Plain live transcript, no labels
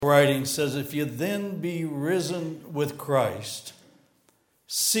Writing says, if you then be risen with Christ,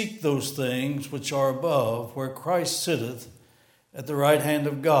 seek those things which are above, where Christ sitteth at the right hand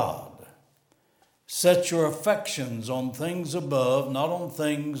of God. Set your affections on things above, not on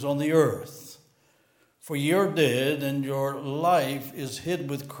things on the earth. For ye are dead, and your life is hid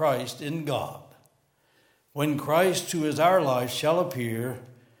with Christ in God. When Christ, who is our life, shall appear,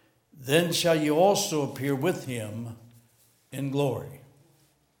 then shall ye also appear with him in glory.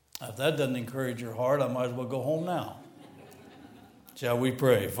 If that doesn't encourage your heart, I might as well go home now. Shall we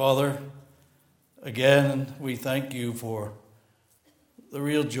pray? Father, again, we thank you for the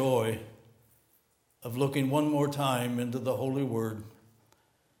real joy of looking one more time into the Holy Word.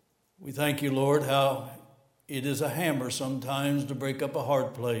 We thank you, Lord, how it is a hammer sometimes to break up a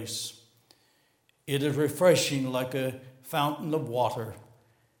hard place. It is refreshing like a fountain of water.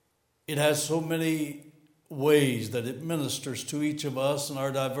 It has so many ways that it ministers to each of us and our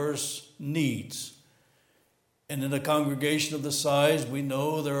diverse needs. And in a congregation of this size, we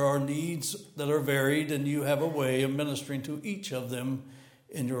know there are needs that are varied, and you have a way of ministering to each of them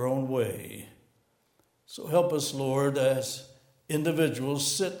in your own way. So help us, Lord, as individuals,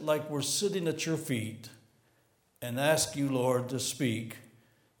 sit like we're sitting at your feet and ask you, Lord, to speak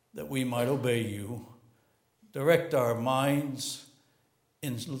that we might obey you. Direct our minds,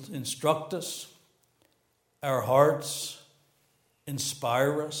 instruct us, our hearts,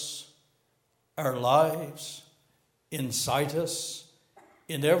 inspire us, our lives, incite us.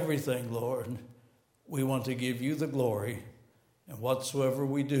 In everything, Lord, we want to give you the glory, and whatsoever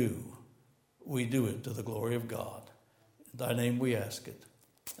we do it to the glory of God. In thy name we ask it.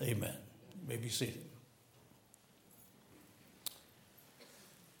 Amen. You may be seated.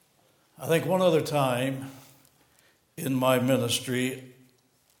 I think one other time in my ministry,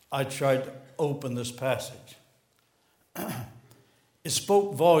 I tried to open this passage. It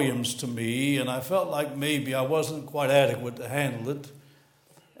spoke volumes to me, and I felt like maybe I wasn't quite adequate to handle it.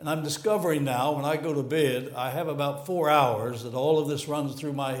 And I'm discovering now, when I go to bed, I have about 4 hours that all of this runs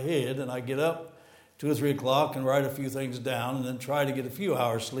through my head, and I get up 2 or 3 o'clock and write a few things down, and then try to get a few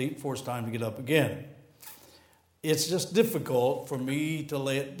hours sleep before it's time to get up again. It's just difficult for me to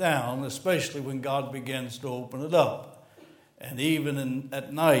lay it down, especially when God begins to open it up. And even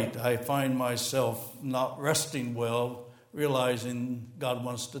at night, I find myself not resting well, realizing God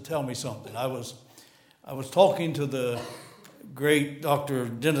wants to tell me something. I was talking to the great Dr.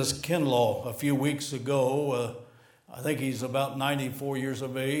 Dennis Kinlaw a few weeks ago. I think he's about 94 years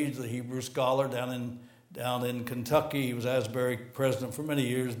of age, the Hebrew scholar down in Kentucky. He was Asbury president for many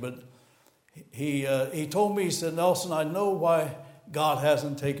years, but he told me, he said, Nelson, I know why God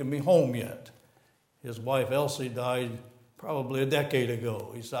hasn't taken me home yet. His wife Elsie died probably a decade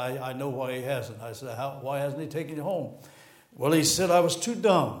ago. He said, I know why he hasn't. I said, why hasn't he taken you home? Well, he said, I was too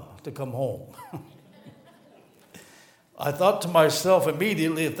dumb to come home. I thought to myself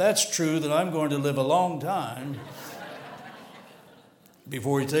immediately, if that's true, then I'm going to live a long time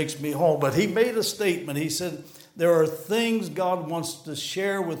before he takes me home. But he made a statement. He said, there are things God wants to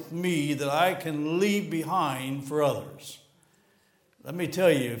share with me that I can leave behind for others. Let me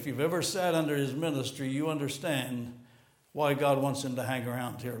tell you, if you've ever sat under his ministry, you understand why God wants him to hang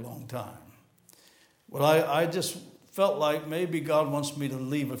around here a long time. Well, I just felt like maybe God wants me to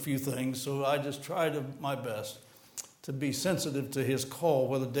leave a few things, so I just tried my best to be sensitive to his call,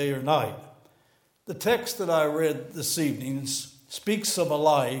 whether day or night. The text that I read this evening speaks of a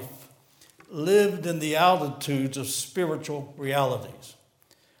life lived in the altitudes of spiritual realities.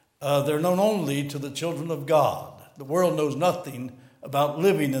 They're known only to the children of God. The world knows nothing about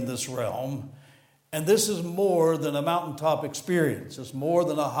living in this realm. And this is more than a mountaintop experience. It's more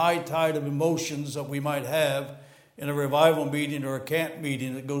than a high tide of emotions that we might have in a revival meeting or a camp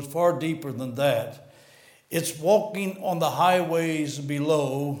meeting. It goes far deeper than that. It's walking on the highways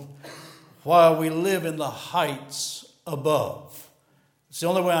below while we live in the heights above. It's the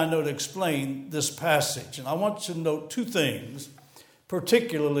only way I know to explain this passage. And I want you to note two things.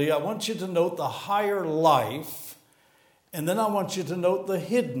 Particularly, I want you to note the higher life, and then I want you to note the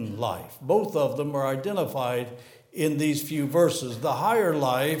hidden life. Both of them are identified in these few verses. The higher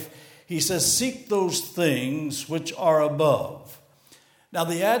life, he says, seek those things which are above. Now,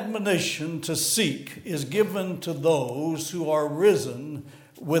 the admonition to seek is given to those who are risen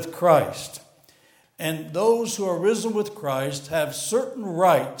with Christ. And those who are risen with Christ have certain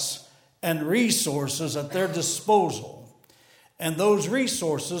rights and resources at their disposal. And those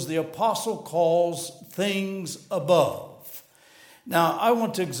resources, the apostle calls things above. Now, I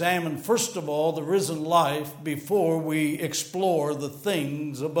want to examine, first of all, the risen life before we explore the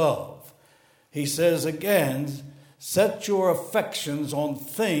things above. He says again, Set your affections on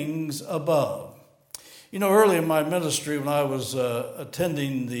things above. You know, early in my ministry, when I was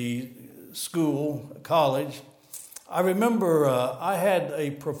attending the school, college, I remember I had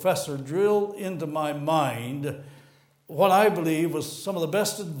a professor drill into my mind what I believe was some of the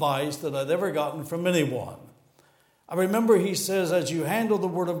best advice that I'd ever gotten from anyone. I remember he says, as you handle the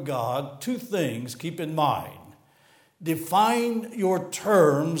Word of God, two things keep in mind. Define your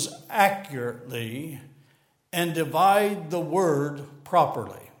terms accurately and divide the Word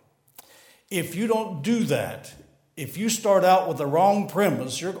properly. If you don't do that, if you start out with the wrong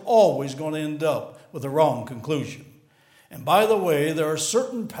premise, you're always going to end up with the wrong conclusion. And by the way, there are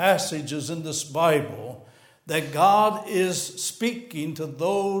certain passages in this Bible that God is speaking to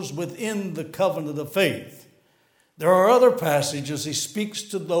those within the covenant of faith. There are other passages he speaks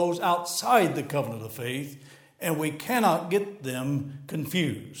to those outside the covenant of faith, and we cannot get them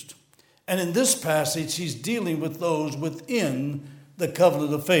confused. And in this passage, he's dealing with those within the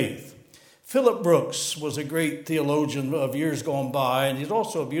covenant of faith. Philip Brooks was a great theologian of years gone by, and he's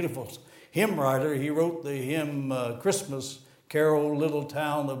also a beautiful hymn writer. He wrote the hymn Christmas Carol, Little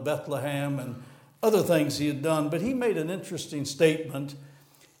Town of Bethlehem, and other things he had done. But he made an interesting statement.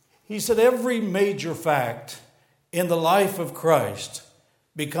 He said, every major fact in the life of Christ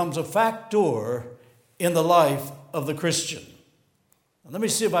becomes a factor in the life of the Christian. Now, let me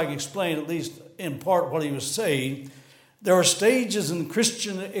see if I can explain at least in part what he was saying. There are stages in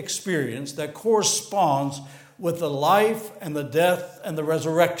Christian experience that corresponds with the life and the death and the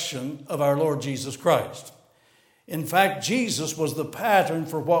resurrection of our Lord Jesus Christ. In fact, Jesus was the pattern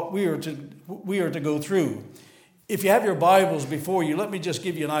for what we are to go through. If you have your Bibles before you, let me just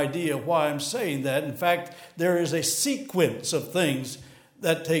give you an idea of why I'm saying that. In fact, there is a sequence of things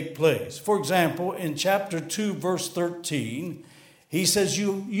that take place. For example, in chapter 2, verse 13, he says,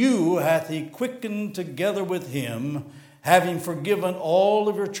 You hath he quickened together with him, having forgiven all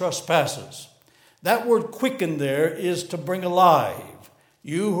of your trespasses. That word quicken there is to bring alive.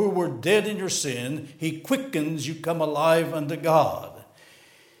 You who were dead in your sin, he quickens, you come alive unto God.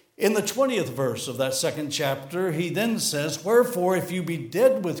 In the 20th verse of that second chapter, he then says, Wherefore, if you be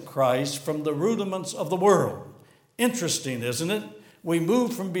dead with Christ from the rudiments of the world. Interesting, isn't it? We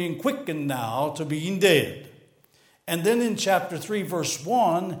move from being quickened now to being dead. And then in chapter 3, verse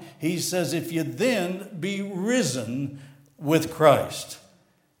 1, he says, If you then be risen with Christ.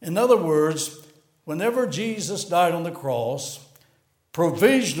 In other words, whenever Jesus died on the cross,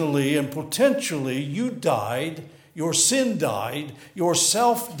 provisionally and potentially you died, your sin died, your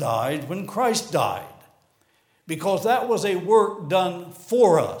self died when Christ died. Because that was a work done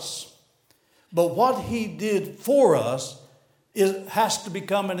for us. But what he did for us has to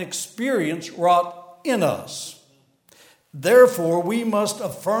become an experience wrought in us. Therefore, we must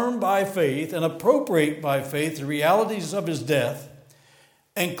affirm by faith and appropriate by faith the realities of his death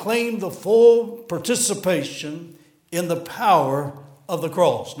and claim the full participation in the power of the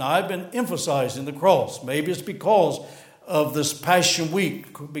cross. Now, I've been emphasizing the cross. Maybe it's because of this Passion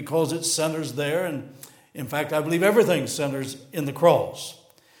Week, because it centers there. And in fact, I believe everything centers in the cross.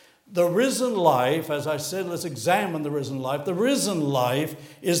 The risen life, as I said, let's examine the risen life. The risen life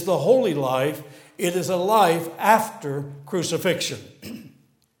is the holy life. It is a life after crucifixion.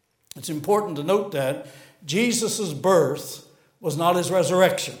 It's important to note that Jesus' birth was not his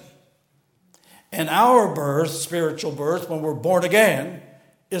resurrection. And our birth, spiritual birth, when we're born again,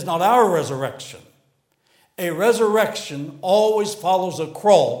 is not our resurrection. A resurrection always follows a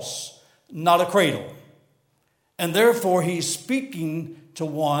cross, not a cradle. And therefore, he's speaking to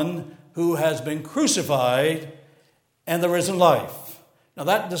one who has been crucified and the risen life. Now,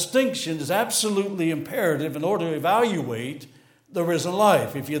 that distinction is absolutely imperative in order to evaluate the risen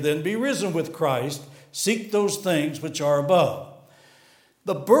life. If you then be risen with Christ, seek those things which are above.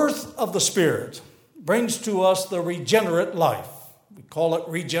 The birth of the Spirit brings to us the regenerate life. We call it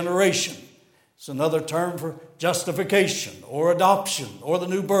regeneration. It's another term for justification or adoption or the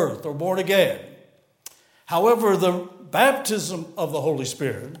new birth or born again. However, the baptism of the Holy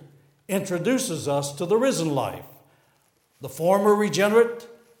Spirit introduces us to the risen life. The former regenerate,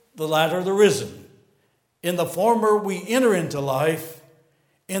 the latter the risen. In the former we enter into life.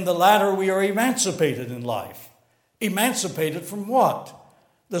 In the latter we are emancipated in life. Emancipated from what?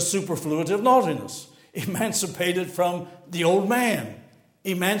 The superfluity naughtiness. Emancipated from the old man.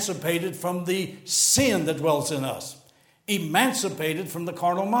 Emancipated from the sin that dwells in us. Emancipated from the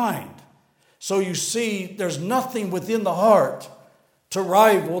carnal mind. So you see, there's nothing within the heart to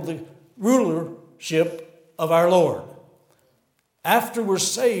rival the rulership of our Lord. After we're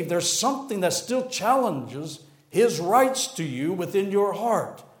saved, there's something that still challenges his rights to you within your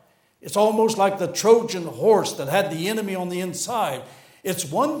heart. It's almost like the Trojan horse that had the enemy on the inside. It's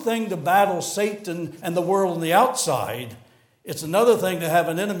one thing to battle Satan and the world on the outside. It's another thing to have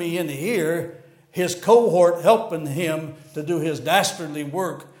an enemy in here, his cohort helping him to do his dastardly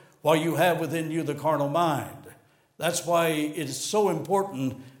work while you have within you the carnal mind. That's why it is so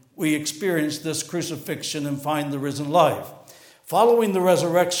important we experience this crucifixion and find the risen life. Following the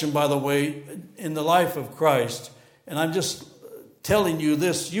resurrection, by the way, in the life of Christ, and I'm just telling you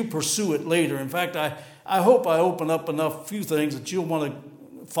this, you pursue it later. In fact, I hope I open up enough few things that you'll want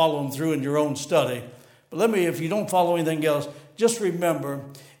to follow them through in your own study. But if you don't follow anything else, just remember,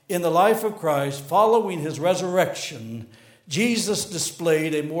 in the life of Christ, following his resurrection, Jesus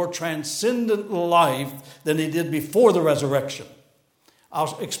displayed a more transcendent life than he did before the resurrection.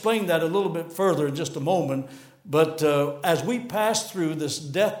 I'll explain that a little bit further in just a moment. But as we pass through this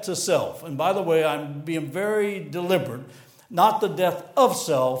death to self, and by the way, I'm being very deliberate, not the death of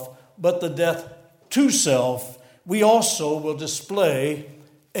self, but the death to self, we also will display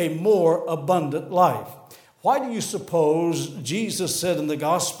a more abundant life. Why do you suppose Jesus said in the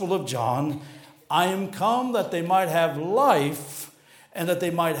Gospel of John, I am come that they might have life and that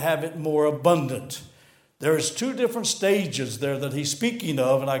they might have it more abundant? There's two different stages there that he's speaking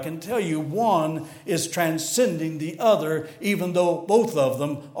of, and I can tell you one is transcending the other, even though both of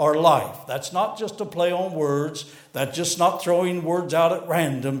them are life. That's not just a play on words. That's just not throwing words out at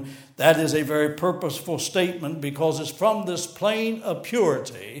random. That is a very purposeful statement because it's from this plane of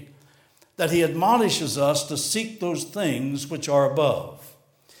purity that he admonishes us to seek those things which are above.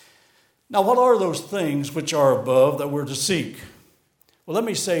 Now, what are those things which are above that we're to seek? Well, let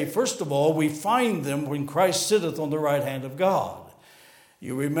me say, first of all, we find them when Christ sitteth on the right hand of God.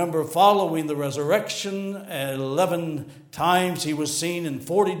 You remember following the resurrection, 11 times he was seen in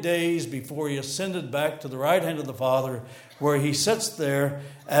 40 days before he ascended back to the right hand of the Father, where he sits there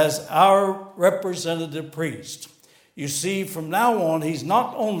as our representative priest. You see, from now on, he's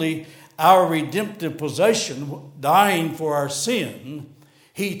not only our redemptive possession, dying for our sin.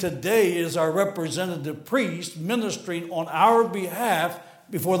 He today is our representative priest ministering on our behalf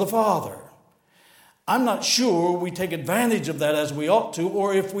before the Father. I'm not sure we take advantage of that as we ought to,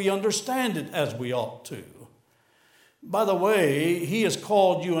 or if we understand it as we ought to. By the way, he has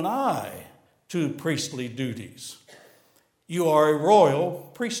called you and I to priestly duties. You are a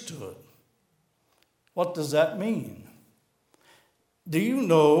royal priesthood. What does that mean? Do you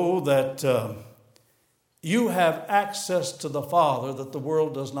know that you have access to the Father that the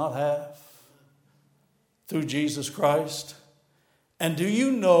world does not have through Jesus Christ? And do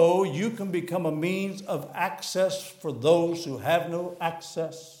you know you can become a means of access for those who have no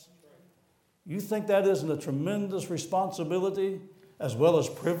access? You think that isn't a tremendous responsibility as well as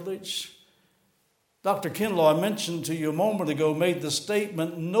privilege? Dr. Kinlaw, I mentioned to you a moment ago, made the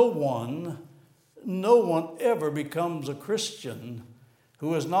statement, no one ever becomes a Christian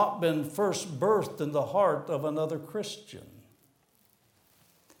who has not been first birthed in the heart of another Christian.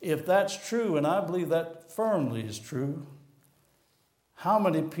 If that's true, and I believe that firmly is true, how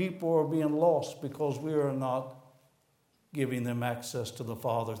many people are being lost because we are not giving them access to the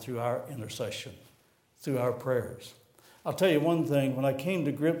Father through our intercession, through our prayers? I'll tell you one thing, when I came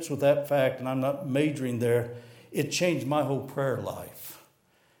to grips with that fact, and I'm not majoring there, it changed my whole prayer life.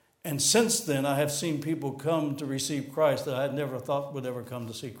 And since then, I have seen people come to receive Christ that I had never thought would ever come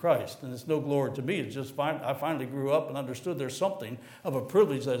to see Christ. And it's no glory to me. It's just I finally grew up and understood there's something of a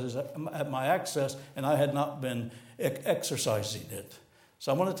privilege that is at my access, and I had not been exercising it.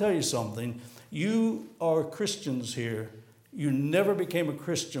 So I want to tell you something. You are Christians here. You never became a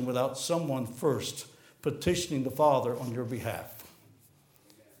Christian without someone first petitioning the Father on your behalf.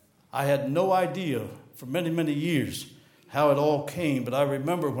 I had no idea for many, many years how it all came, but I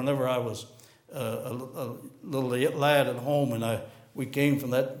remember whenever I was a little lad at home, and we came from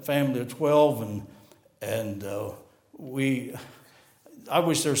that family of 12, and I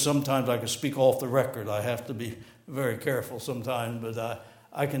wish there sometimes I could speak off the record. I have to be very careful sometimes, but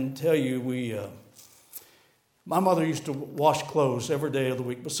I can tell you my mother used to wash clothes every day of the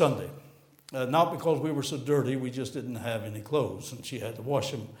week but Sunday. Not because we were so dirty, we just didn't have any clothes, and she had to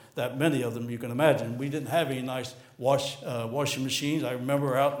wash them, that many of them, you can imagine. We didn't have any nice washing machines. I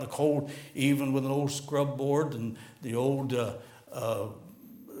remember out in the cold, even with an old scrub board and the old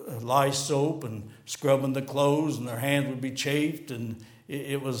lye soap and scrubbing the clothes, and their hands would be chafed, and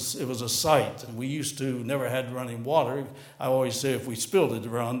it was a sight. And we used to never had running water. I always say if we spilled it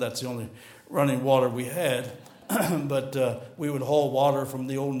around, that's the only running water we had. But we would haul water from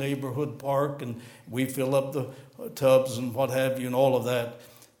the old neighborhood park, and we fill up the tubs and what have you and all of that.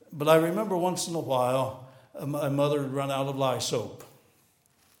 But I remember once in a while, my mother would run out of lye soap.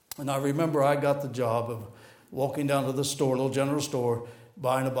 And I remember I got the job of walking down to the store, little general store,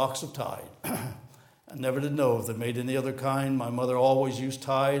 buying a box of Tide. I never did know if they made any other kind. My mother always used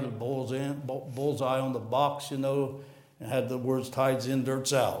Tide, a bullseye on the box, and had the words Tide's in,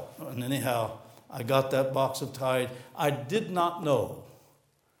 dirt's out. And anyhow, I got that box of Tide. I did not know,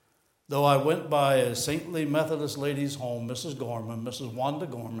 though I went by a saintly Methodist lady's home, Mrs. Gorman, Mrs. Wanda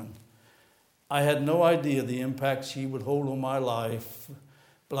Gorman. I had no idea the impact she would hold on my life.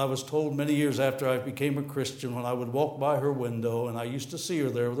 But I was told many years after I became a Christian, when I would walk by her window, and I used to see her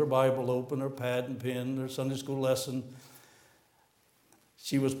there with her Bible open, her pad and pen, her Sunday school lesson.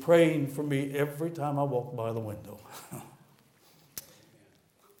 She was praying for me every time I walked by the window.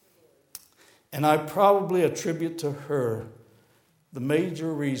 And I probably attribute to her the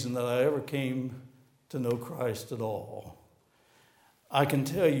major reason that I ever came to know Christ at all. I can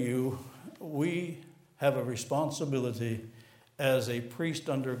tell you, we have a responsibility as a priest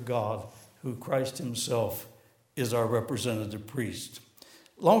under God, who Christ himself is our representative priest.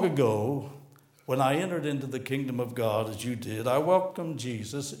 Long ago, when I entered into the kingdom of God, as you did, I welcomed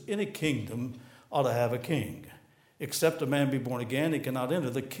Jesus. Any kingdom ought to have a king. Except a man be born again, he cannot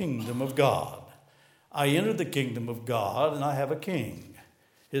enter the kingdom of God. I entered the kingdom of God, and I have a king.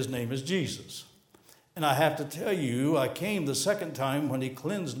 His name is Jesus. And I have to tell you, I came the second time when he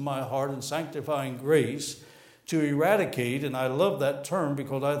cleansed my heart in sanctifying grace to eradicate, and I love that term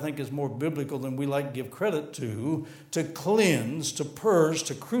because I think it's more biblical than we like to give credit to cleanse, to purge,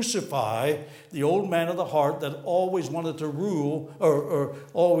 to crucify the old man of the heart that always wanted to rule or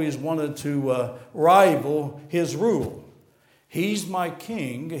always wanted to rival his rule. He's my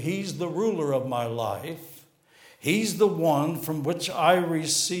king. He's the ruler of my life. He's the one from which I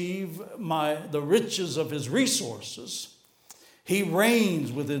receive the riches of his resources. He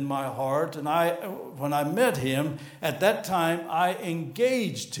reigns within my heart, and when I met him, at that time I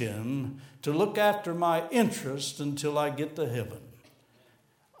engaged him to look after my interests until I get to heaven.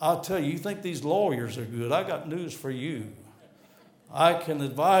 I'll tell you, you think these lawyers are good. I got news for you. I can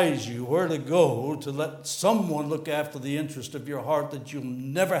advise you where to go to let someone look after the interest of your heart that you'll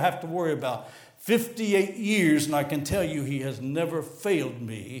never have to worry about. 58 years, and I can tell you he has never failed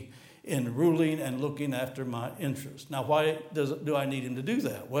me in ruling and looking after my interests. Now, why do I need him to do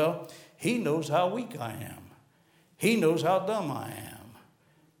that? Well, he knows how weak I am. He knows how dumb I am.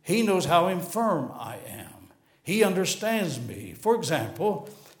 He knows how infirm I am. He understands me. For example,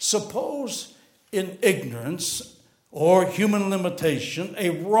 suppose in ignorance or human limitation, a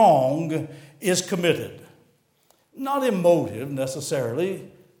wrong is committed. Not emotive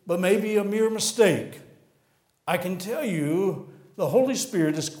necessarily, but maybe a mere mistake. I can tell you, the Holy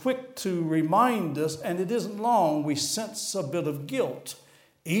Spirit is quick to remind us, and it isn't long, we sense a bit of guilt.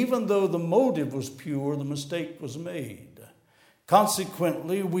 Even though the motive was pure, the mistake was made.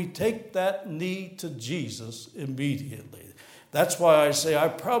 Consequently, we take that need to Jesus immediately. That's why I say I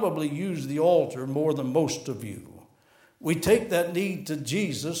probably use the altar more than most of you. We take that need to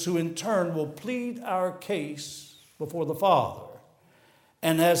Jesus, who in turn will plead our case before the Father.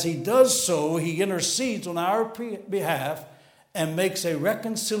 And as he does so, he intercedes on our behalf and makes a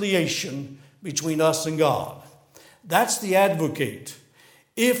reconciliation between us and God. That's the advocate.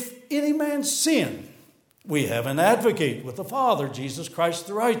 If any man sin, we have an advocate with the Father, Jesus Christ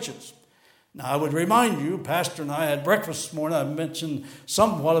the righteous. Now, I would remind you, Pastor and I had breakfast this morning. I mentioned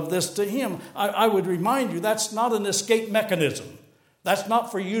somewhat of this to him. I would remind you that's not an escape mechanism. That's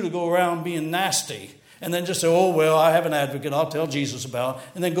not for you to go around being nasty and then just say, oh, well, I have an advocate I'll tell Jesus about,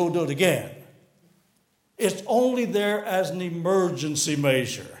 and then go do it again. It's only there as an emergency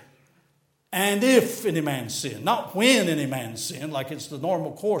measure. And if any man sin, not when any man sin, like it's the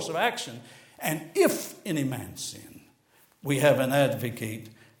normal course of action. And if any man sin, we have an advocate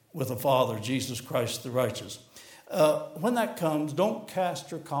with the Father, Jesus Christ the righteous. When that comes, don't cast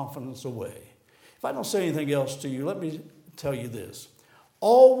your confidence away. If I don't say anything else to you, let me tell you this.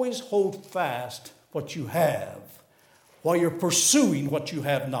 Always hold fast what you have while you're pursuing what you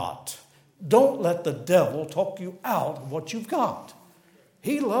have not. Don't let the devil talk you out of what you've got.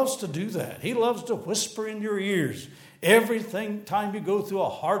 He loves to do that. He loves to whisper in your ears. Everything time you go through a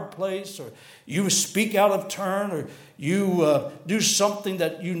hard place, or you speak out of turn, or you do something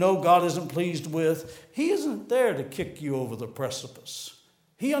that you know God isn't pleased with, he isn't there to kick you over the precipice.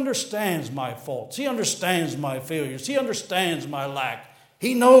 He understands my faults. He understands my failures. He understands my lack.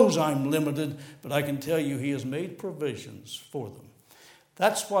 He knows I'm limited, but I can tell you he has made provisions for them.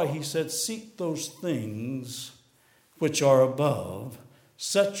 That's why he said, seek those things which are above.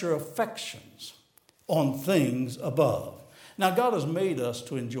 Set your affections on things above. Now, God has made us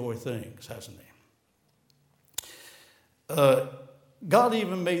to enjoy things, hasn't he? God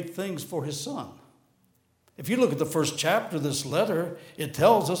even made things for his Son. If you look at the first chapter of this letter, it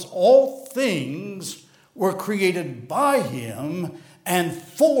tells us all things were created by him and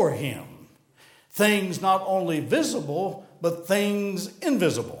for him. Things not only visible, but things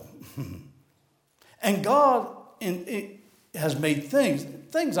invisible. And God has made things.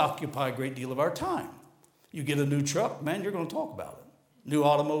 Things occupy a great deal of our time. You get a new truck, man, you're going to talk about it. New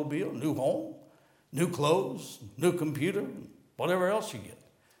automobile, new home, new clothes, new computer, whatever else you get.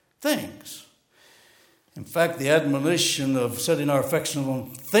 Things. In fact, the admonition of setting our affection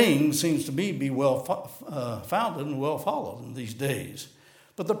on things seems to me be well founded and well followed in these days.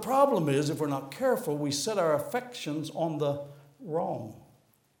 But the problem is, if we're not careful, we set our affections on the wrong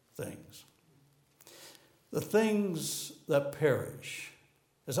things. The things that perish.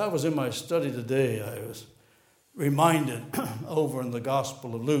 As I was in my study today, I was reminded over in the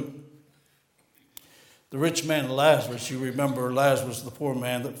Gospel of Luke, the rich man Lazarus. You remember Lazarus, the poor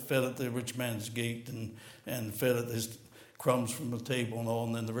man that fed at the rich man's gate and fed at his crumbs from the table and all,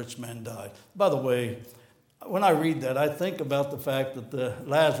 and then the rich man died. By the way, when I read that, I think about the fact that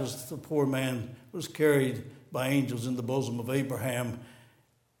Lazarus, the poor man, was carried by angels in the bosom of Abraham.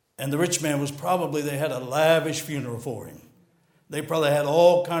 And the rich man was they had a lavish funeral for him. They probably had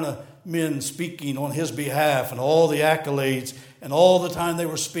all kind of men speaking on his behalf and all the accolades. And all the time they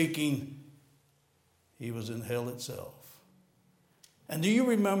were speaking, he was in hell itself. And do you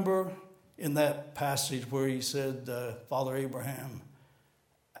remember in that passage where he said, Father Abraham,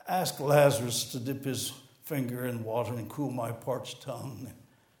 ask Lazarus to dip his finger in water and cool my parched tongue.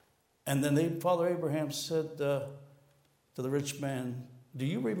 And then Father Abraham said to the rich man, Do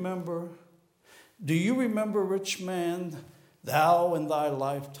you remember, rich man, thou in thy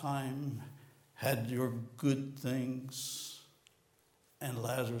lifetime had your good things, and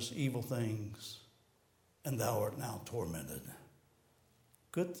Lazarus evil things, and thou art now tormented.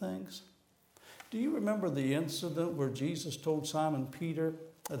 Good things? Do you remember the incident where Jesus told Simon Peter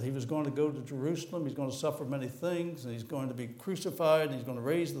that he was going to go to Jerusalem, he's going to suffer many things, and he's going to be crucified, and he's going to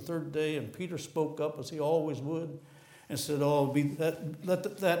raise the third day, and Peter spoke up as he always would, and said,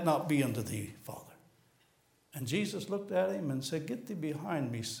 let that not be unto thee, Father. And Jesus looked at him and said, Get thee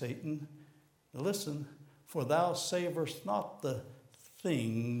behind me, Satan. Now listen, for thou savorest not the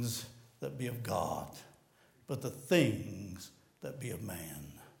things that be of God, but the things that be of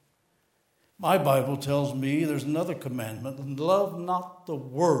man. My Bible tells me there's another commandment, love not the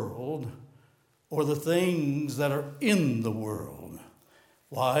world or the things that are in the world.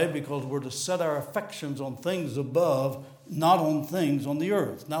 Why? Because we're to set our affections on things above, not on things on the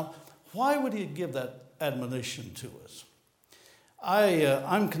earth. Now, why would he give that admonition to us?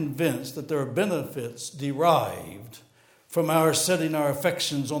 I'm convinced that there are benefits derived from our setting our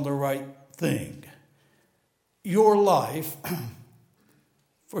affections on the right thing. Your life,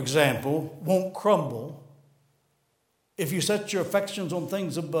 for example, won't crumble if you set your affections on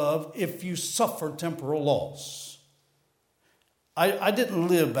things above, if you suffer temporal loss. I didn't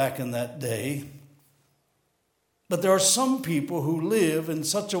live back in that day, but there are some people who live in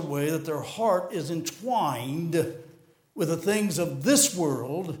such a way that their heart is entwined with the things of this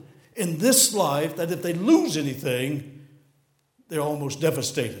world, in this life, that if they lose anything, they're almost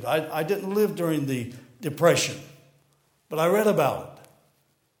devastated. I didn't live during the Depression, but I read about it.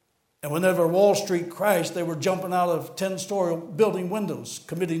 And whenever Wall Street crashed, they were jumping out of 10-story building windows,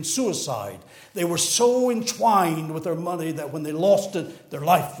 committing suicide. They were so entwined with their money that when they lost it, their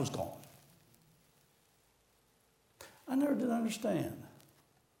life was gone. I never did understand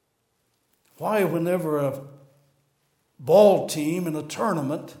why whenever a ball team in a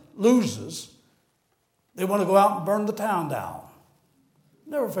tournament loses, they want to go out and burn the town down.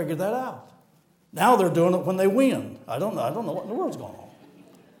 Never figured that out. Now they're doing it when they win. I don't know what in the world's going on.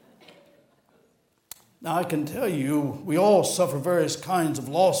 Now, I can tell you, we all suffer various kinds of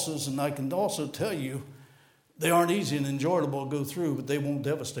losses, and I can also tell you they aren't easy and enjoyable to go through, but they won't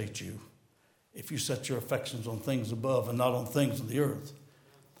devastate you if you set your affections on things above and not on things of the earth.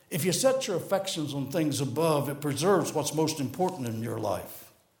 If you set your affections on things above, it preserves what's most important in your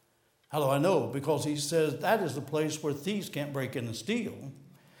life. How do I know? Because he says that is the place where thieves can't break in and steal,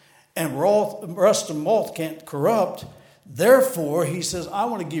 and rust and moth can't corrupt. Therefore, he says, I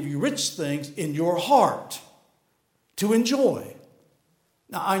want to give you rich things in your heart to enjoy.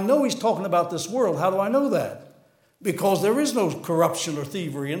 Now, I know he's talking about this world. How do I know that? Because there is no corruption or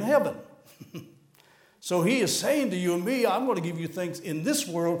thievery in heaven. So he is saying to you and me, I'm going to give you things in this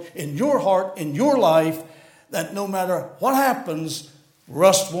world, in your heart, in your life, that no matter what happens,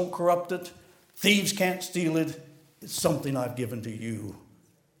 rust won't corrupt it, thieves can't steal it. It's something I've given to you.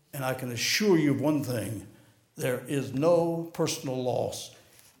 And I can assure you of one thing, there is no personal loss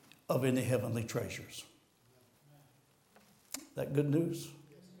of any heavenly treasures. That good news?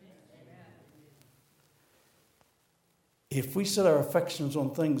 If we set our affections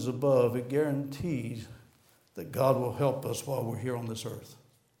on things above, it guarantees that God will help us while we're here on this earth.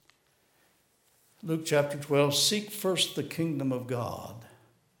 Luke chapter 12, seek first the kingdom of God,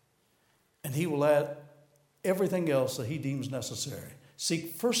 and he will add everything else that he deems necessary.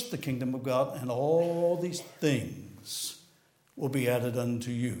 Seek first the kingdom of God, and all these things will be added unto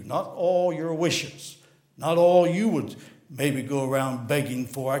you. Not all your wishes, not all you would maybe go around begging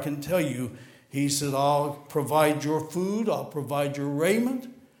for. I can tell you, he said, I'll provide your food, I'll provide your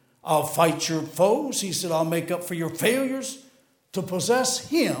raiment, I'll fight your foes. He said, I'll make up for your failures. To possess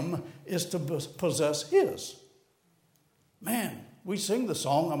him is to possess his. Man, we sing the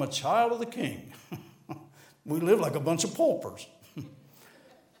song, I'm a child of the king. We live like a bunch of paupers.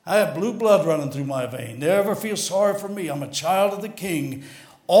 I have blue blood running through my vein. Never feel sorry for me. I'm a child of the king.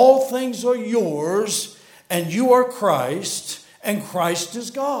 All things are yours, and you are Christ, and Christ is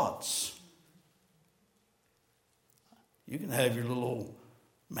God's. You can have your little old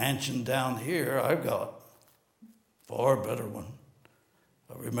mansion down here. I've got a far better one.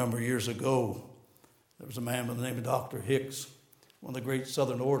 I remember years ago, there was a man by the name of Dr. Hicks, one of the great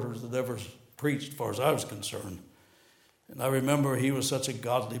Southern orders that ever preached, as far as I was concerned. And I remember he was such a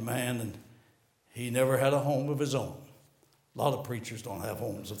godly man, and he never had a home of his own. A lot of preachers don't have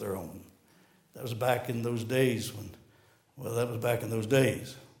homes of their own. That was back in those days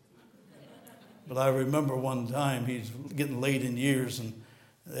But I remember one time, he's getting late in years, and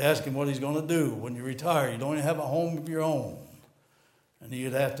they asked him what he's going to do when you retire. You don't even have a home of your own. And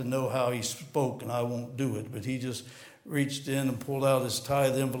you'd have to know how he spoke, and I won't do it. But he just reached in and pulled out his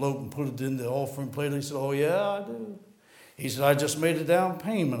tithe envelope and put it in the offering plate. He said, oh, yeah, I do. He said, I just made a down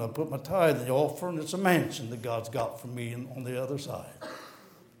payment. I put my tithe in the offering. It's a mansion that God's got for me on the other side.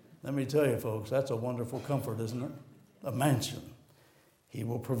 Let me tell you, folks, that's a wonderful comfort, isn't it? A mansion. He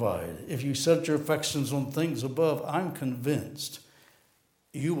will provide. If you set your affections on things above, I'm convinced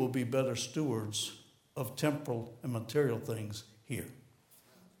you will be better stewards of temporal and material things here.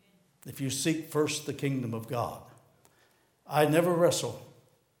 If you seek first the kingdom of God. I never wrestle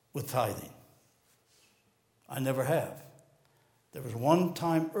with tithing. I never have. There was one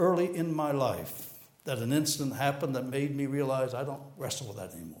time early in my life that an incident happened that made me realize I don't wrestle with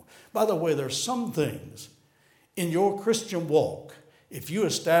that anymore. By the way, there's some things in your Christian walk, if you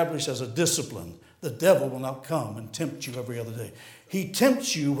establish as a discipline, the devil will not come and tempt you every other day. He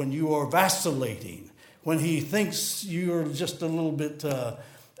tempts you when you are vacillating, when he thinks you're just a little bit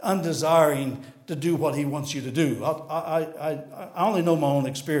undesiring to do what he wants you to do. I only know my own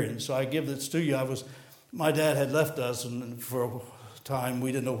experience, so I give this to you. My dad had left us, and for a time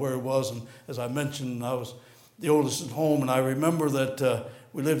we didn't know where he was. And as I mentioned, I was the oldest at home, and I remember that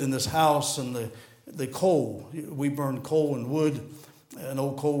we lived in this house, and the coal, we burned coal and wood, an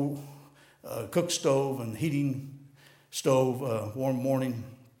old coal cook stove and heating stove, warm morning.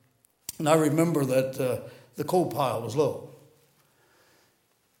 And I remember that the coal pile was low.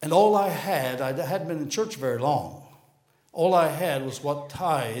 And all I hadn't been in church very long. All I had was what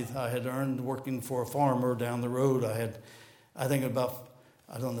tithe I had earned working for a farmer down the road. I had, I think about,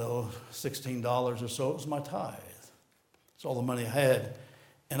 $16 or so. It was my tithe. That's all the money I had.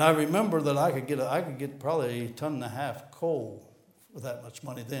 And I remember that I could get probably 1.5 tons coal with that much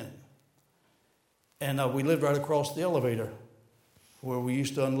money then. And we lived right across the elevator where we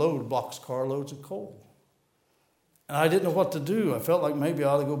used to unload boxcar loads of coal. And I didn't know what to do. I felt like maybe I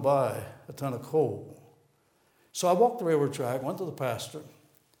ought to go buy a ton of coal. So I walked the railroad track, went to the pastor,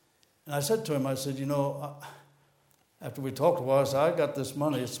 and I said to him, after we talked a while, I said, I got this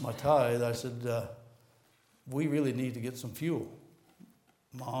money, it's my tithe. I said, we really need to get some fuel,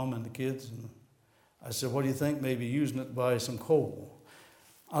 Mom and the kids. And I said, what do you think, maybe using it to buy some coal?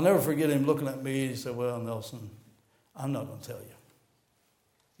 I'll never forget him looking at me. He said, well, Nelson, I'm not going to tell you.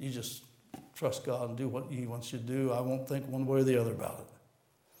 You just trust God and do what he wants you to do. I won't think one way or the other about it.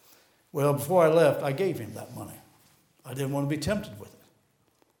 Well, before I left, I gave him that money. I didn't want to be tempted with it.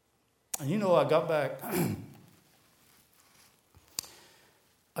 And I got back.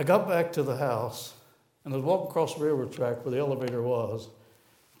 I got back to the house, and I was walking across the railroad track where the elevator was,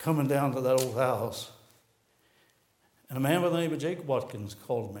 coming down to that old house. And a man by the name of Jake Watkins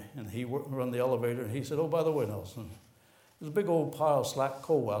called me, and he run the elevator, and he said, oh, by the way, Nelson, there's a big old pile of slack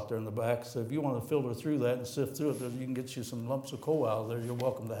coal out there in the back, so if you want to filter through that and sift through it, you can get you some lumps of coal out of there. You're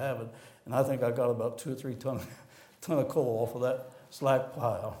welcome to have it. And I think I got about 2 or 3 ton of coal off of that slack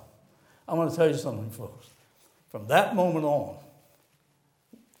pile. I want to tell you something, folks. From that moment on,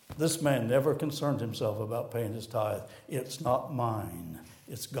 This man never concerned himself about paying his tithe. It's not mine,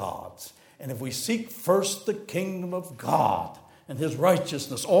 it's God's. And if we seek first the kingdom of God and his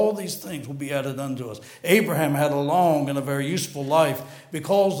righteousness, all these things will be added unto us. Abraham had a long and a very useful life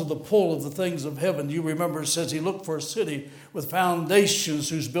because of the pull of the things of heaven. You remember it says he looked for a city with foundations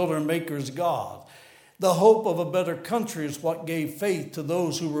whose builder and maker is God. The hope of a better country is what gave faith to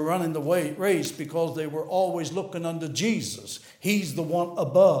those who were running the race, because they were always looking unto Jesus. He's the one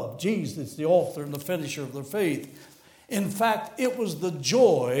above. Jesus, the author and the finisher of their faith. In fact, it was the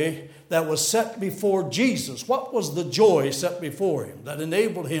joy that was set before Jesus. What was the joy set before him that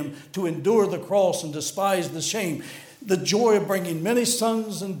enabled him to endure the cross and despise the shame? The joy of bringing many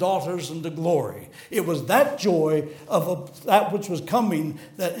sons and daughters into glory. It was that joy of that which was coming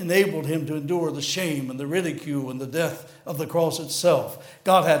that enabled him to endure the shame and the ridicule and the death of the cross itself.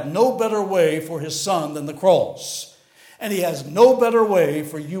 God had no better way for his son than the cross. And he has no better way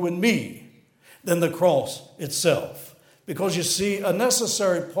for you and me than the cross itself. Because you see, a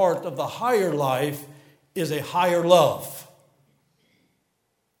necessary part of the higher life is a higher love.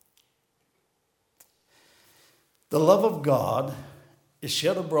 The love of God is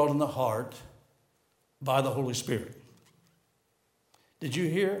shed abroad in the heart by the Holy Spirit. Did you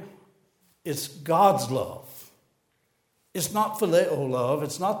hear? It's God's love. It's not phileo love.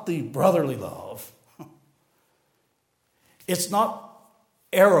 It's not the brotherly love. It's not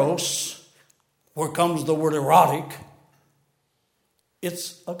eros, where comes the word erotic.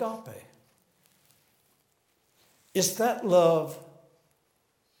 It's agape. It's that love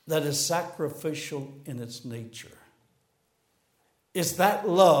that is sacrificial in its nature. It's that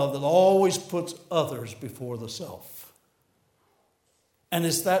love that always puts others before the self. And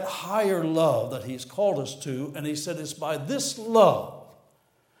it's that higher love that he's called us to. And he said, it's by this love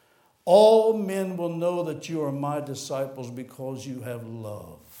all men will know that you are my disciples, because you have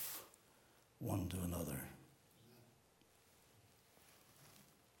love one to another.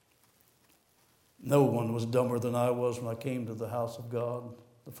 No one was dumber than I was when I came to the house of God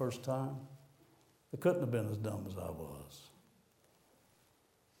the first time. They couldn't have been as dumb as I was.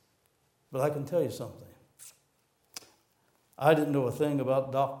 But I can tell you something. I didn't know a thing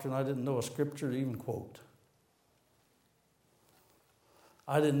about doctrine. I didn't know a scripture to even quote.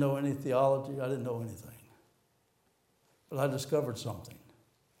 I didn't know any theology. I didn't know anything. But I discovered something.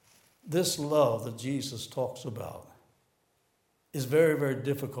 This love that Jesus talks about is very, very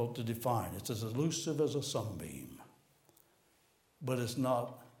difficult to define. It's as elusive as a sunbeam. But it's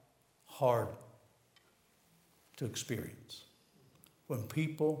not hard to experience. When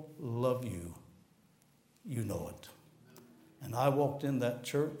people love you, you know it. And I walked in that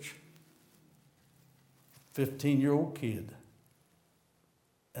church, 15-year-old kid,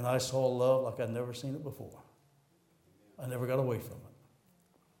 and I saw love like I'd never seen it before. I never got away from it.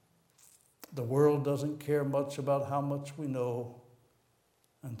 The world doesn't care much about how much we know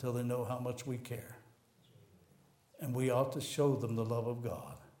until they know how much we care. And we ought to show them the love of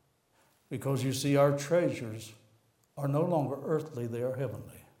God. Because you see, our treasures are no longer earthly, they are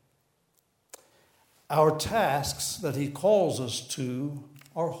heavenly. Our tasks that he calls us to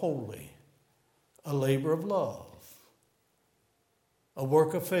are holy. A labor of love. A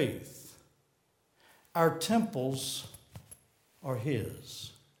work of faith. Our temples are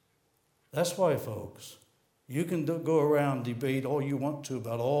his. That's why, folks, you can go around debate all you want to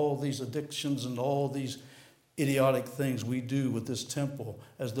about all these addictions and all these idiotic things we do with this temple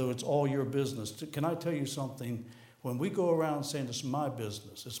as though it's all your business. Can I tell you something? When we go around saying it's my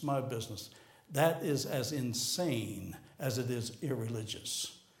business, that is as insane as it is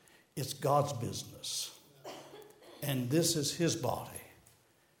irreligious. It's God's business. And this is his body.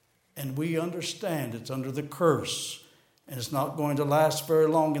 And we understand it's under the curse. And it's not going to last very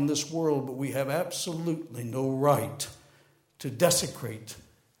long in this world, but we have absolutely no right to desecrate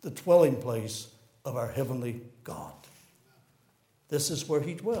the dwelling place of our heavenly God. This is where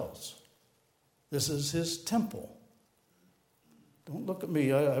he dwells. This is his temple. Don't look at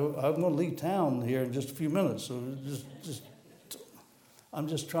me. I'm going to leave town here in just a few minutes. So I'm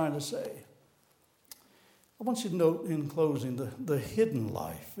just trying to say. I want you to note in closing the hidden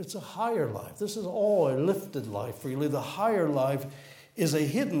life. It's a higher life. This is all a lifted life, really. The higher life is a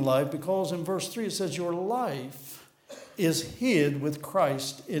hidden life because in verse 3 it says your life is hid with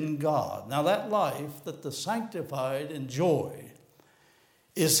Christ in God. Now that life that the sanctified enjoy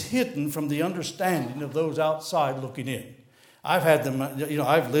is hidden from the understanding of those outside looking in. I've had them,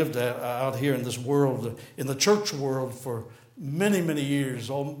 I've lived out here in this world, in the church world for many, many years.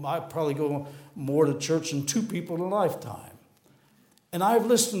 I probably go more to church than 2 people in a lifetime. And I've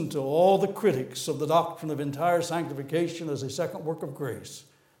listened to all the critics of the doctrine of entire sanctification as a second work of grace.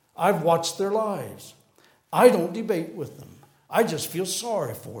 I've watched their lives. I don't debate with them. I just feel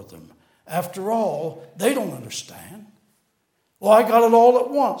sorry for them. After all, they don't understand. Well, I got it all at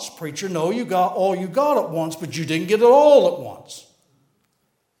once, preacher. No, you got all you got at once, but you didn't get it all at once.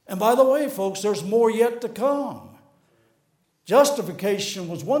 And by the way, folks, there's more yet to come. Justification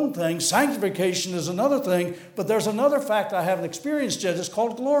was one thing, sanctification is another thing, but there's another fact I haven't experienced yet. It's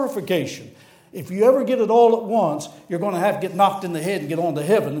called glorification. If you ever get it all at once, you're going to have to get knocked in the head and get on to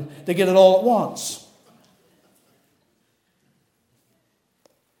heaven to get it all at once.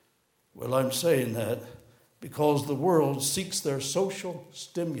 Well, I'm saying that because the world seeks their social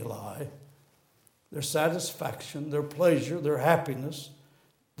stimuli, their satisfaction, their pleasure, their happiness,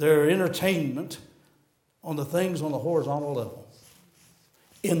 their entertainment on the things on the horizontal level.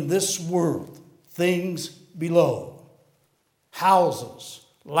 In this world, things below, houses,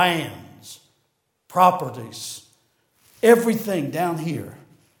 lands, properties, everything down here.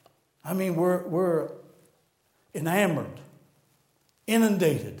 I mean, we're enamored,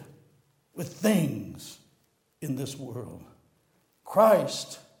 inundated with things in this world.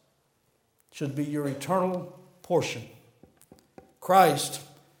 Christ should be your eternal portion. Christ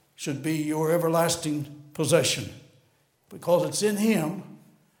should be your everlasting possession. Because it's in Him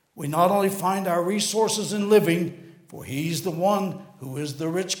we not only find our resources in living, for He's the one who is the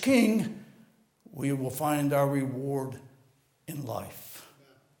rich King, we will find our reward in life.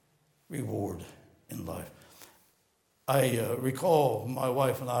 Reward in life. I recall my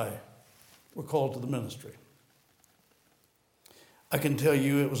wife and I were called to the ministry. I can tell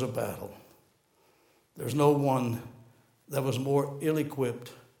you it was a battle. There's no one that was more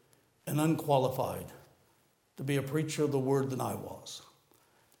ill-equipped and unqualified to be a preacher of the word than I was.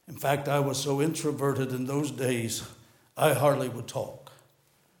 In fact, I was so introverted in those days, I hardly would talk.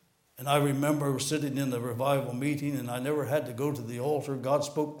 And I remember sitting in the revival meeting, and I never had to go to the altar. God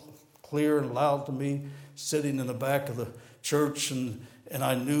spoke clear and loud to me, sitting in the back of the church, and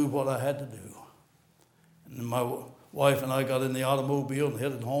I knew what I had to do. And my wife and I got in the automobile and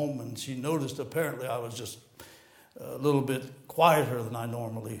headed home, and she noticed apparently I was just a little bit quieter than I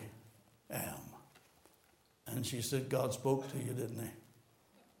normally am. And she said, God spoke to you, didn't He?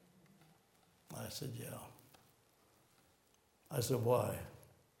 I said, yeah. I said, why?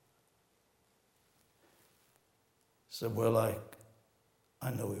 She said, well,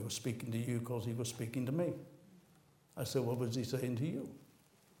 I know He was speaking to you because He was speaking to me. I said, what was He saying to you?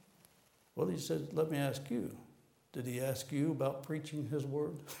 Well, He said, let me ask you. Did He ask you about preaching His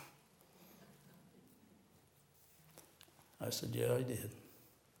word? I said, yeah, He did.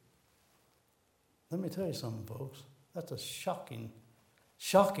 Let me tell you something, folks. That's a shocking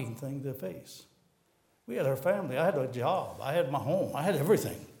thing to face. We had our family. I had a job. I had my home. I had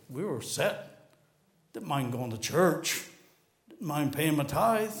everything. We were set. Didn't mind going to church. Didn't mind paying my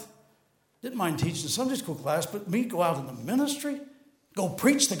tithe. Didn't mind teaching Sunday school class. But me go out in the ministry, go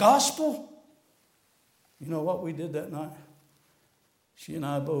preach the gospel. You know what we did that night? She and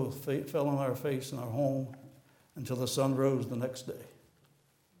I both fell on our face in our home until the sun rose the next day.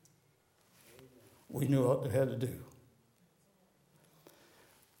 We knew what we had to do.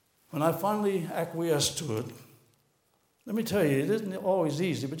 When I finally acquiesced to it, let me tell you, it isn't always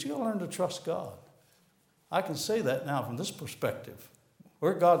easy, but you got to learn to trust God. I can say that now from this perspective.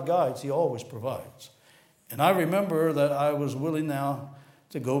 Where God guides, He always provides. And I remember that I was willing now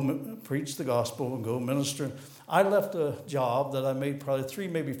to go preach the gospel and go minister. I left a job that I made probably 3,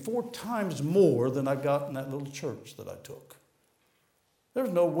 maybe 4 times more than I got in that little church that I took.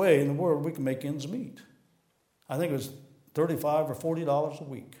 There's no way in the world we can make ends meet. I think it was $35 or $40 a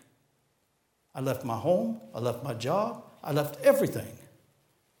week. I left my home, I left my job, I left everything.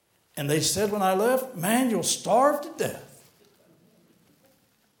 And they said when I left, man, you'll starve to death.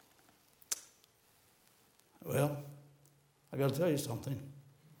 Well, I got to tell you something.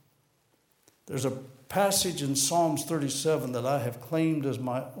 There's a passage in Psalms 37 that I have claimed as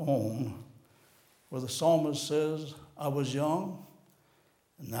my own, where the psalmist says, I was young,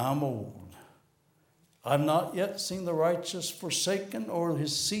 and now I'm old. I've not yet seen the righteous forsaken or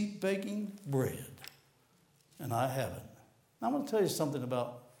his seed begging bread. And I haven't. Now I'm going to tell you something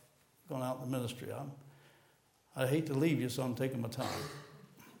about going out in the ministry. I hate to leave you, so I'm taking my time.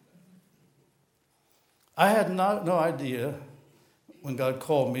 I had no idea when God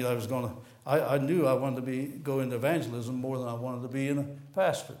called me that I was going to, I knew I wanted to go into evangelism more than I wanted to be in a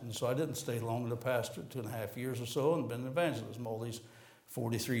pastorate. And so I didn't stay long in the pastorate, 2.5 years or so, and been in evangelism all these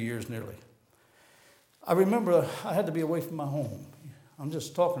 43 years nearly. I remember I had to be away from my home. I'm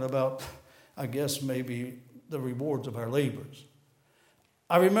just talking about, I guess, maybe the rewards of our labors.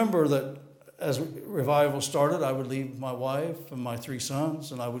 I remember that as revival started, I would leave my wife and my 3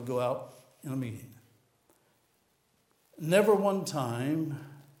 sons, and I would go out in a meeting. Never one time,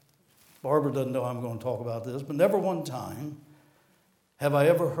 Barbara doesn't know I'm going to talk about this, but never one time have I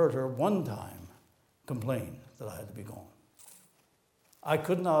ever heard her one time complain that I had to be gone. I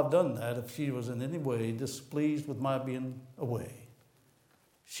could not have done that if she was in any way displeased with my being away.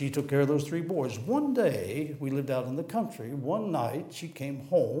 She took care of those 3 boys. One day, we lived out in the country. One night, she came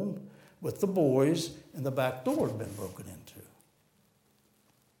home with the boys, and the back door had been broken into.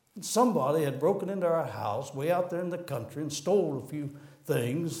 And somebody had broken into our house way out there in the country and stole a few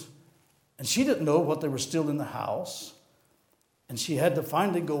things. And she didn't know what they were still in the house. And she had to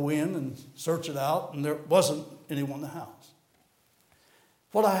finally go in and search it out, and there wasn't anyone in the house.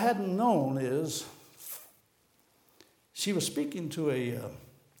 What I hadn't known is she was speaking to a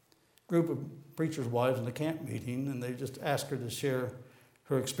group of preachers' wives in a camp meeting, and they just asked her to share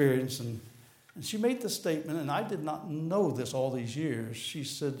her experience. And she made the statement, and I did not know this all these years. She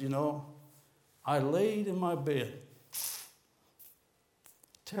said, you know, I laid in my bed,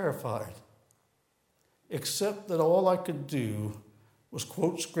 terrified, except that all I could do was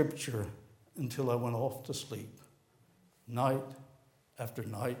quote scripture until I went off to sleep, night after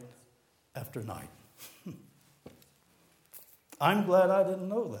night after night. I'm glad I didn't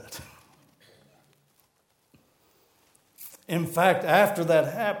know that. In fact, after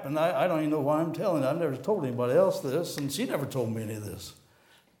that happened, I don't even know why I'm telling it. I've never told anybody else this, and she never told me any of this.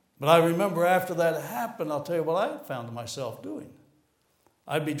 But I remember after that happened, I'll tell you what I found myself doing.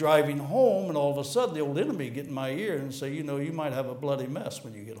 I'd be driving home, and all of a sudden the old enemy would get in my ear and say, you know, you might have a bloody mess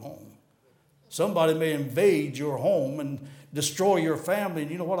when you get home. Somebody may invade your home and destroy your family.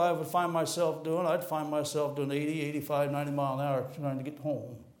 And you know what I would find myself doing? I'd find myself doing 80, 85, 90 miles an hour trying to get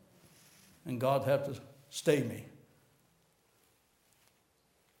home. And God had to stay me.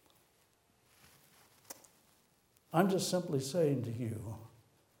 I'm just simply saying to you,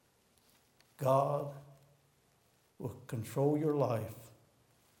 God will control your life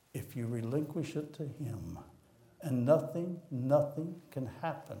if you relinquish it to Him. And nothing can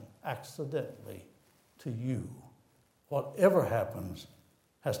happen accidentally to you. Whatever happens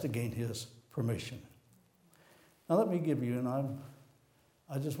has to gain His permission. Now let me give you, and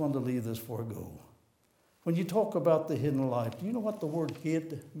I just wanted to leave this before I go. When you talk about the hidden life, do you know what the word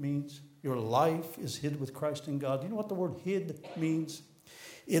hid means? Your life is hid with Christ in God. Do you know what the word hid means?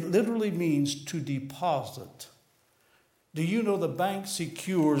 It literally means to deposit. Do you know the bank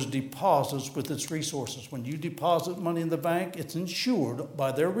secures deposits with its resources? When you deposit money in the bank, it's insured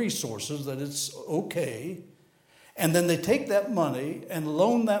by their resources that it's okay. And then they take that money and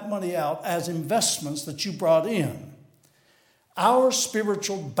loan that money out as investments that you brought in. Our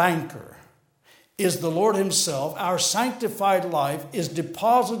spiritual banker is the Lord Himself. Our sanctified life is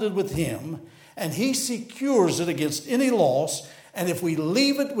deposited with Him, and He secures it against any loss. And if we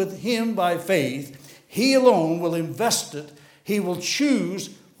leave it with Him by faith, He alone will invest it. He will choose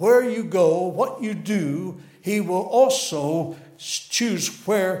where you go, what you do. He will also choose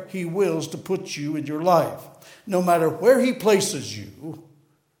where He wills to put you in your life. No matter where He places you,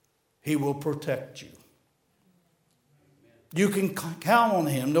 He will protect you. You can count on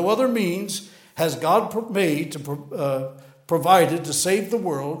Him. No other means has God made to provided to save the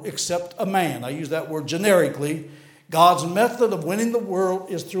world except a man. I use that word generically. God's method of winning the world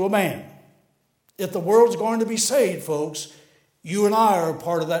is through a man. If the world's going to be saved, folks, you and I are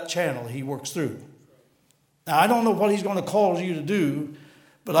part of that channel He works through. Now, I don't know what He's going to call you to do,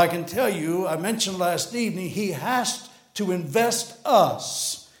 but I can tell you, I mentioned last evening, He has to invest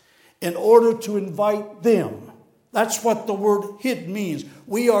us in order to invite them. That's what the word hid means.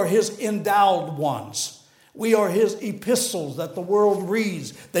 We are His endowed ones. We are His epistles that the world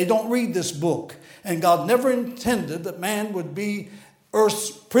reads. They don't read this book. And God never intended that man would be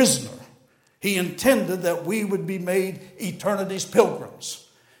earth's prisoner. He intended that we would be made eternity's pilgrims.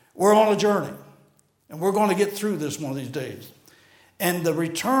 We're on a journey, and we're going to get through this one of these days. And the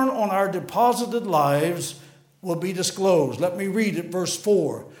return on our deposited lives will be disclosed. Let me read it, verse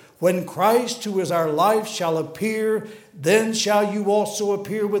 4. When Christ, who is our life, shall appear, then shall you also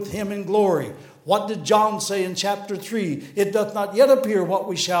appear with Him in glory. What did John say in chapter 3? It doth not yet appear what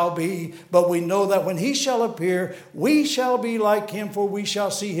we shall be, but we know that when He shall appear, we shall be like Him, for we shall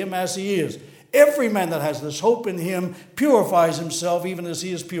see Him as He is. Every man that has this hope in Him purifies himself even as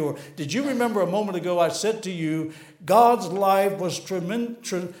He is pure. Did you remember a moment ago I said to you, God's life was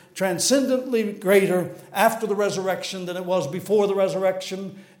transcendently greater after the resurrection than it was before the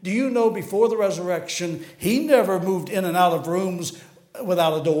resurrection? Do you know before the resurrection, He never moved in and out of rooms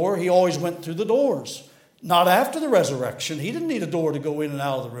without a door. He always went through the doors. Not after the resurrection. He didn't need a door to go in and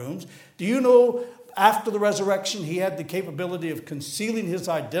out of the rooms. Do you know after the resurrection he had the capability of concealing his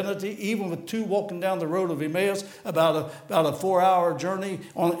identity, even with two walking down the road of Emmaus, about a 4-hour journey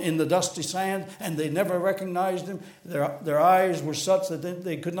in the dusty sand, and they never recognized him. Their eyes were such that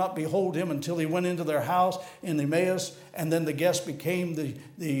they could not behold him until he went into their house in Emmaus, and then the guest became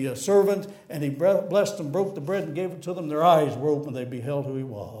the servant, and he blessed them, broke the bread and gave it to them. Their eyes were open. They beheld who he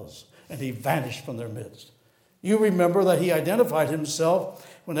was, and he vanished from their midst. You remember that he identified himself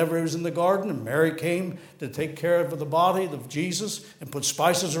whenever he was in the garden, and Mary came to take care of the body of Jesus and put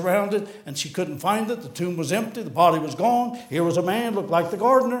spices around it, and she couldn't find it. The tomb was empty. The body was gone. Here was a man, looked like the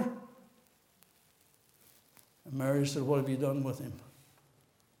gardener. And Mary said, "What have you done with him?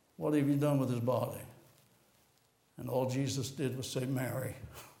 What have you done with his body?" And all Jesus did was say, "Mary,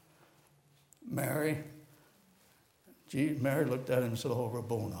 Mary." Mary looked at him and said, "Oh,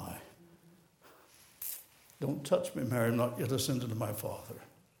 Rabboni. Don't touch me, Mary. I'm not yet ascended to my Father."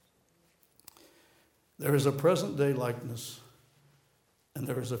 There is a present day likeness and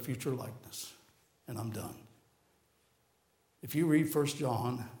there is a future likeness. And I'm done. If you read 1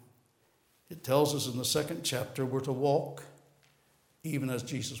 John, it tells us in the 2nd chapter we're to walk even as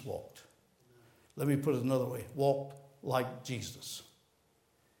Jesus walked. Let me put it another way. Walk like Jesus.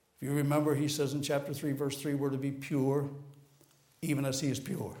 If you remember, he says in chapter 3, verse 3, we're to be pure even as he is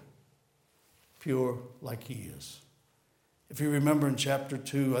pure. Pure like he is. If you remember in chapter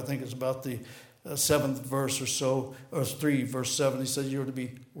 2, I think it's about the 7th verse or so, or 3, verse 7, he says you're to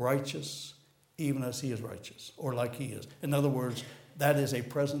be righteous even as he is righteous, or like he is. In other words, that is a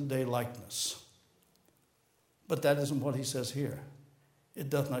present day likeness. But that isn't what he says here. It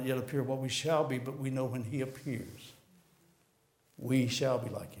doth not yet appear what we shall be, but we know when he appears, we shall be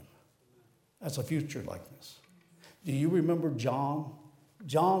like him. That's a future likeness. Do you remember John?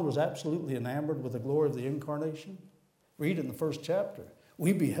 John was absolutely enamored with the glory of the incarnation. Read in the 1st chapter.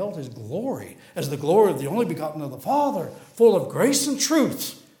 We beheld his glory as the glory of the only begotten of the Father, full of grace and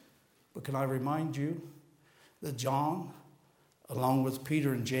truth. But can I remind you that John, along with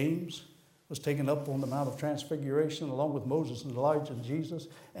Peter and James, was taken up on the Mount of Transfiguration along with Moses and Elijah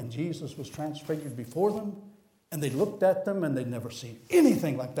and Jesus was transfigured before them, and they looked at them and they'd never seen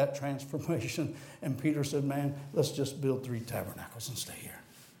anything like that transformation. And Peter said, "Man, let's just build 3 tabernacles and stay here."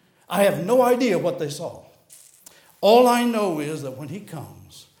 I have no idea what they saw. All I know is that when he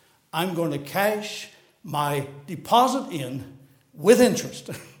comes, I'm going to cash my deposit in with interest.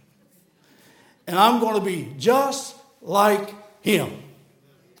 And I'm going to be just like him.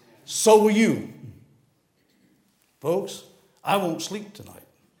 So will you. Folks, I won't sleep tonight.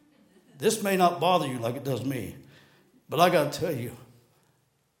 This may not bother you like it does me. But I got to tell you,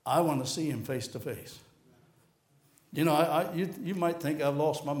 I want to see him face to face. You know, you might think I've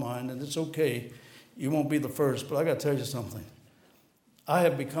lost my mind, and it's okay. You won't be the first, but I got to tell you something. I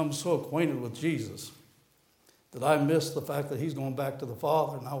have become so acquainted with Jesus that I miss the fact that he's going back to the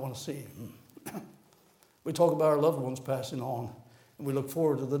Father, and I want to see him. We talk about our loved ones passing on, and we look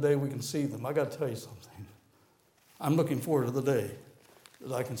forward to the day we can see them. I got to tell you something. I'm looking forward to the day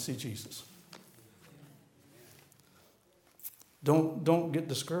that I can see Jesus. Don't get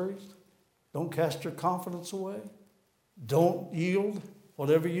discouraged. Don't cast your confidence away. Don't yield.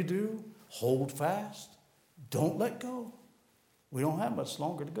 Whatever you do, hold fast. Don't let go. We don't have much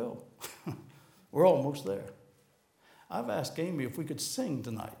longer to go. We're almost there. I've asked Amy if we could sing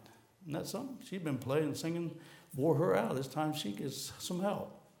tonight. Isn't that something? She's been playing and singing, wore her out. It's time she gets some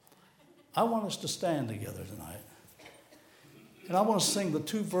help. I want us to stand together tonight. And I want to sing the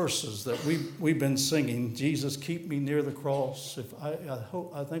 2 verses that we've been singing. Jesus, keep me near the cross.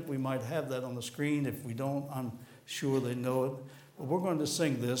 I think we might have that on the screen. If we don't, I'm sure they know it. But we're going to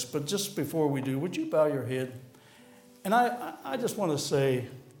sing this. But just before we do, would you bow your head? And I just want to say,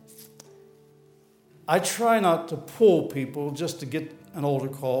 I try not to pull people just to get an altar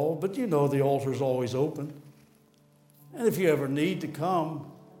call, but you know the altar is always open. And if you ever need to come,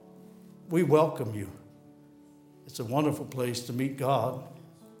 we welcome you. It's a wonderful place to meet God.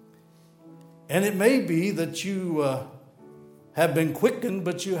 And it may be that you have been quickened,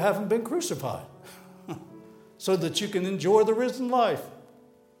 but you haven't been crucified, so that you can enjoy the risen life.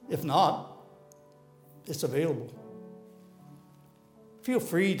 If not, it's available. Feel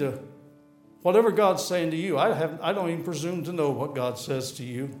free to, whatever God's saying to you. I don't even presume to know what God says to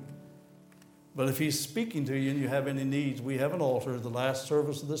you. But if he's speaking to you and you have any needs, we have an altar at the last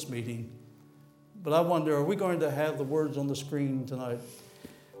service of this meeting. But I wonder, are we going to have the words on the screen tonight?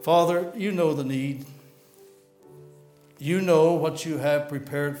 Father, you know the need. You know what you have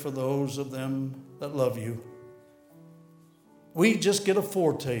prepared for those of them that love you. We just get a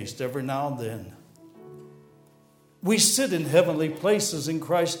foretaste every now and then. We sit in heavenly places in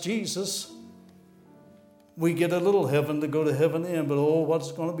Christ Jesus. We get a little heaven to go to heaven in, but oh, what's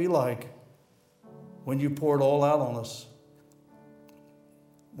it going to be like when you pour it all out on us?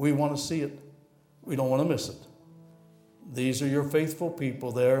 We want to see it. We don't want to miss it. These are your faithful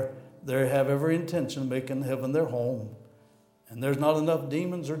people. They have every intention of making heaven their home. And there's not enough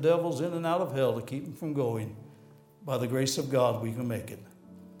demons or devils in and out of hell to keep them from going. By the grace of God, we can make it.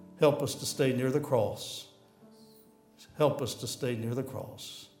 Help us to stay near the cross. Help us to stay near the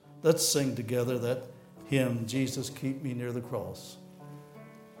cross. Let's sing together that hymn, Jesus, Keep Me Near the Cross.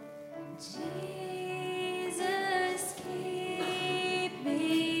 Jesus, keep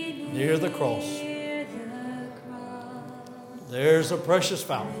me near the cross. near the cross. There's a precious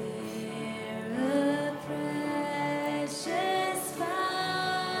fountain. There a precious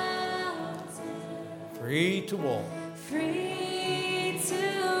fountain, Free to walk. free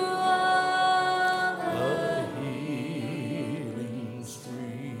to all A healing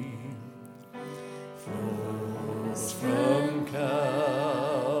stream flows from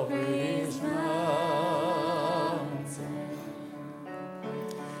Calvary's mountain.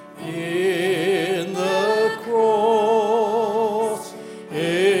 In the cross,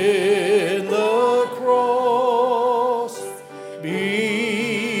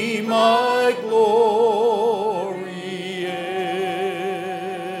 be my glory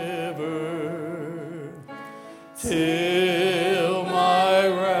ever, till my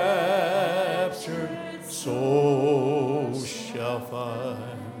raptured soul shall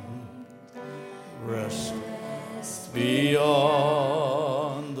find rest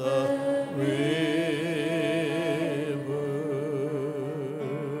beyond the river.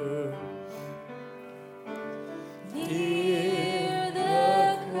 near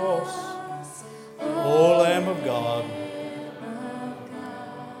the cross. O Lamb of God,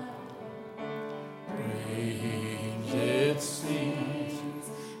 brings its scenes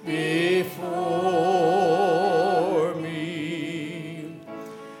before me.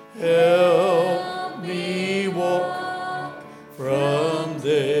 Help me walk from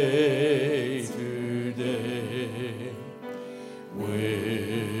day to day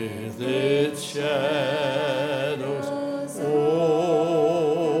with its shadows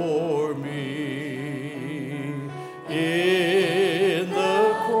o'er me. In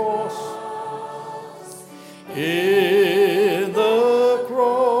the cross, in the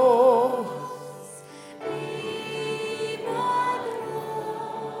cross, Be my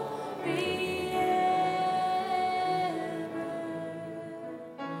glory ever,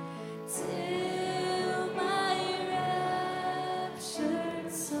 till my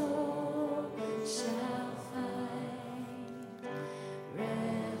raptured soul shall find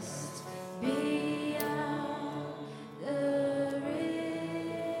rest beyond the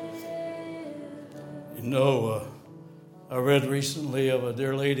river. You know, I read recently of a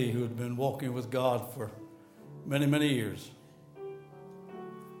dear lady who had been walking with God for many, many years.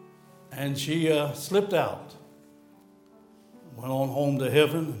 And she slipped out, went on home to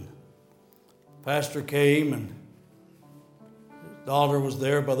heaven. And pastor came, and his daughter was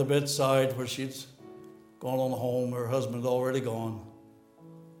there by the bedside where she'd gone on home. Her husband had already gone.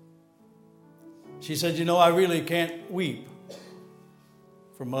 She said, you know, I really can't weep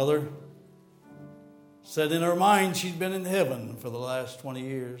for Mother. Said in her mind she'd been in heaven for the last 20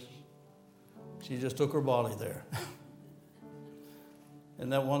 years. She just took her body there.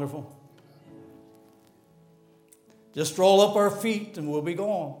 Isn't that wonderful? Just roll up our feet and we'll be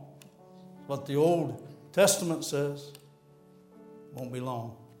gone. That's what the Old Testament says. Won't be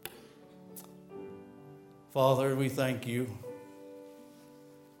long. Father, we thank you.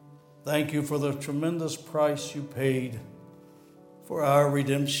 Thank you for the tremendous price you paid for our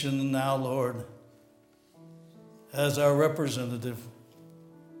redemption. And now, Lord, as our representative,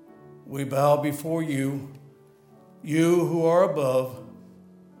 we bow before you, you who are above,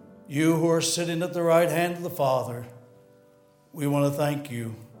 you who are sitting at the right hand of the Father. We want to thank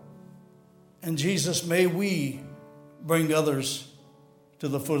you. And Jesus, may we bring others to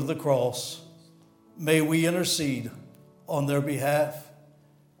the foot of the cross. May we intercede on their behalf.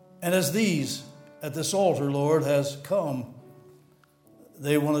 And as these at this altar, Lord, has come,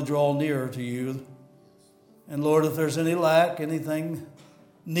 they want to draw nearer to you. And Lord, if there's any lack, anything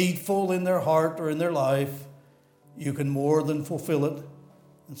needful in their heart or in their life, you can more than fulfill it.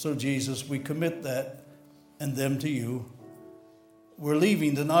 And so, Jesus, we commit that and them to you. We're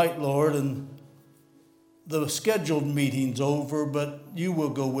leaving tonight, Lord, and the scheduled meeting's over, but you will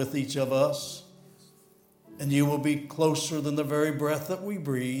go with each of us. And you will be closer than the very breath that we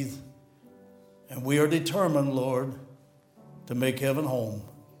breathe. And we are determined, Lord, to make heaven home.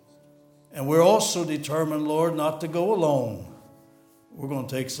 And we're also determined, Lord, not to go alone. We're going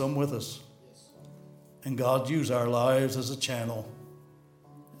to take some with us. And God, use our lives as a channel.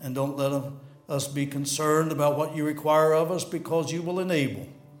 And don't let us be concerned about what you require of us, because you will enable.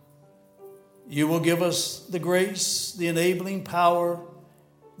 You will give us the grace, the enabling power,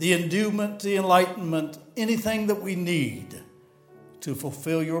 the endowment, the enlightenment, anything that we need to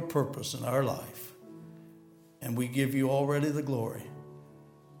fulfill your purpose in our life. And we give you already the glory.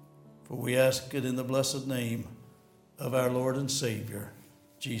 For we ask it in the blessed name of our Lord and Savior,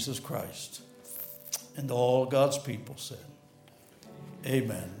 Jesus Christ. And all God's people said,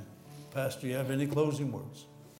 amen. Pastor, you have any closing words?